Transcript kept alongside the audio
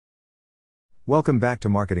Welcome back to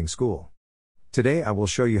Marketing School. Today I will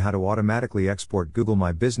show you how to automatically export Google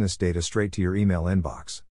My Business data straight to your email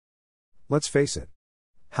inbox. Let's face it.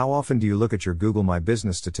 How often do you look at your Google My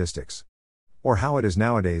Business statistics? Or how it is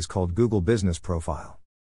nowadays called Google Business Profile.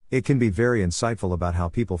 It can be very insightful about how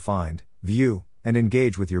people find, view, and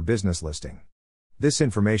engage with your business listing. This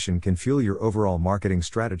information can fuel your overall marketing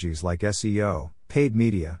strategies like SEO, paid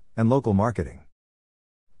media, and local marketing.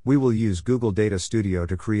 We will use Google Data Studio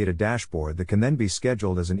to create a dashboard that can then be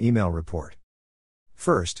scheduled as an email report.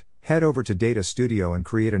 First, head over to Data Studio and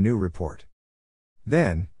create a new report.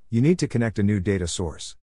 Then, you need to connect a new data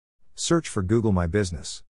source. Search for Google My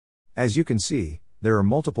Business. As you can see, there are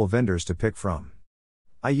multiple vendors to pick from.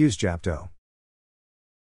 I use Japto.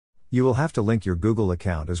 You will have to link your Google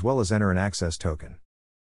account as well as enter an access token.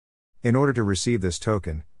 In order to receive this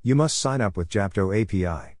token, you must sign up with Japto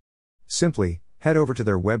API. Simply, head over to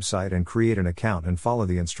their website and create an account and follow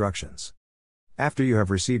the instructions. After you have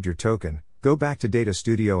received your token, go back to Data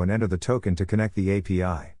Studio and enter the token to connect the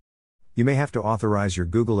API. You may have to authorize your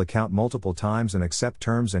Google account multiple times and accept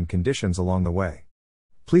terms and conditions along the way.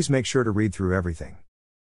 Please make sure to read through everything.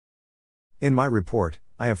 In my report,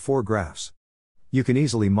 I have 4 graphs. You can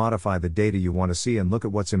easily modify the data you want to see and look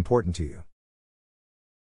at what's important to you.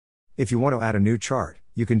 If you want to add a new chart,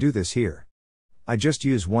 you can do this here. I just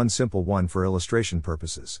use one simple one for illustration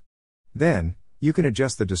purposes. Then, you can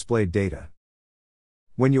adjust the displayed data.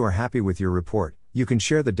 When you are happy with your report, you can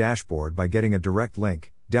share the dashboard by getting a direct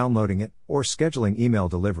link, downloading it, or scheduling email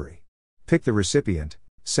delivery. Pick the recipient,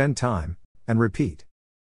 send time, and repeat.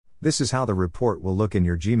 This is how the report will look in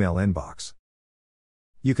your Gmail inbox.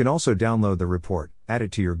 You can also download the report, add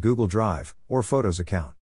it to your Google Drive, or Photos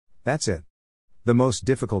account. That's it. The most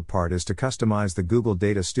difficult part is to customize the Google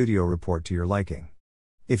Data Studio report to your liking.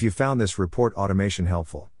 If you found this report automation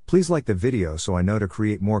helpful, please like the video so I know to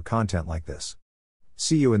create more content like this.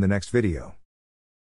 See you in the next video.